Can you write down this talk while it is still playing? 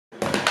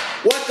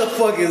What the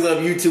fuck is up,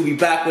 YouTube? We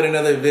back with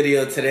another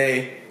video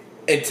today.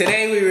 And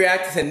today we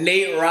reacted to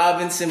Nate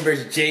Robinson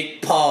versus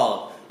Jake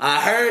Paul.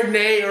 I heard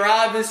Nate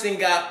Robinson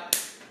got...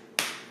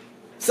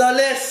 So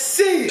let's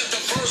see.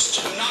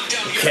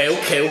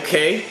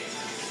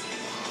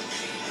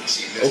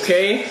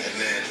 Okay.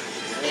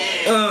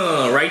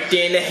 Right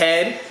there in the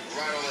head.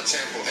 Right on the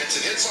temple. And to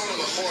hit someone on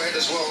the forehead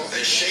as well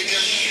and shake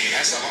him,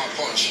 that's a hard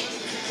punch.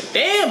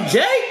 Damn,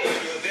 Jake.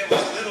 There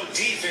was a little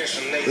defense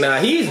from Nate. Nah,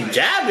 he's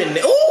jabbing.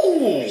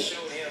 Ooh.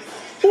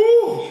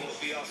 Ooh.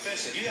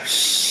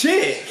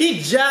 Shit.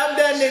 He jabbed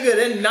that nigga,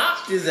 then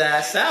knocked his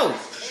ass out.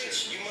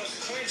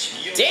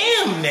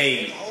 Damn,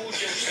 Nate.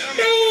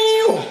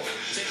 Damn.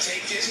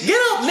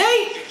 Get up,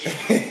 Nate.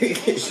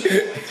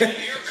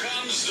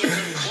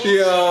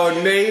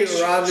 Yo, Nate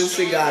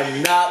Robinson got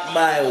knocked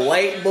by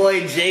white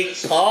boy Jake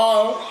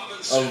Paul,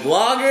 a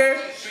vlogger.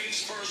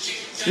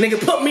 Nigga,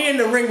 put me in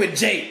the ring with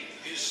Jake.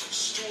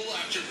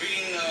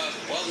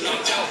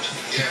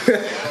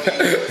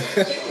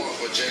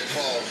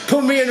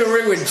 Put me in the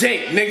ring with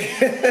Jake, nigga.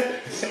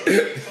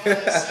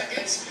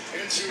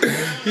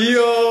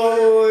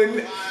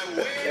 Yo.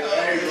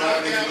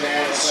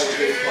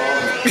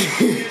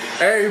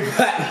 Every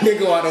black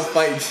nigga wanna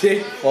fight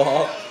Jake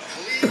Paul.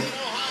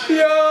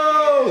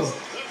 Yo!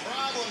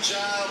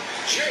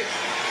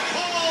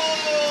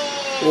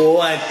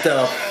 What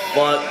the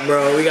fuck,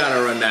 bro? We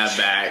gotta run that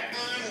back.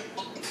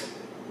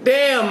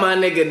 Damn, my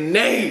nigga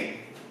Nate.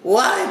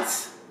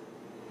 What?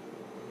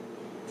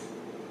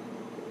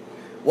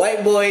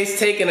 White boys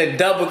taking a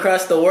dub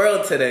across the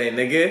world today,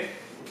 nigga.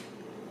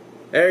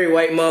 Every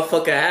white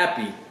motherfucker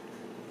happy.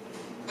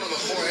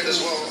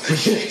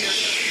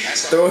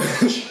 Throw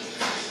it.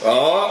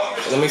 Oh,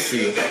 let me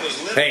see.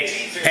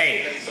 Hey.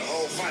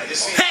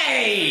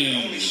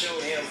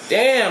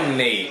 Damn,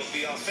 Nate.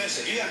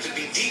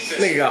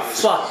 Nigga got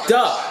fucked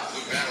up.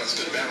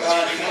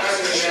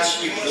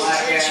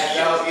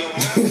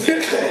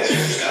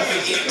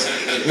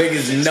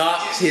 Niggas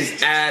knocked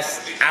his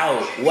ass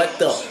out. What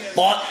the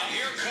fuck?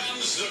 Here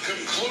comes the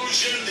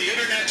conclusion. The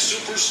internet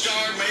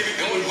superstar maybe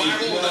going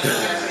viral.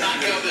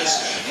 Knockout is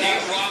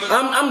Nate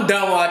Robinson. I'm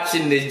done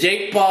watching this.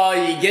 Jake Paul,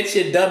 you get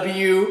your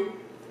W.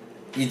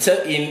 You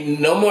took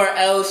no more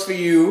L's for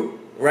you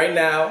right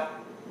now.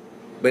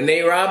 But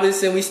Nate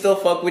Robinson, we still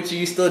fuck with you.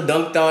 You still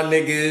dunked on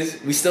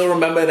niggas. We still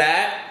remember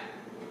that.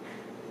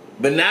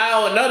 But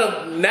now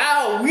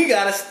we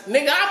gotta,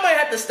 nigga, I might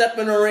have to step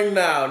in the ring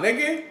now,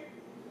 nigga.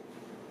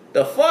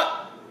 The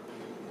fuck?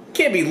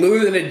 Can't be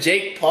losing to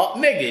Jake Paul.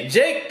 Nigga,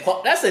 Jake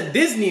Paul, that's a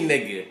Disney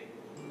nigga.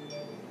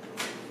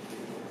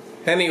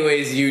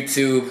 Anyways,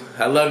 YouTube,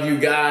 I love you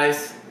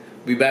guys.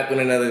 Be back with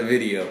another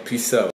video. Peace out.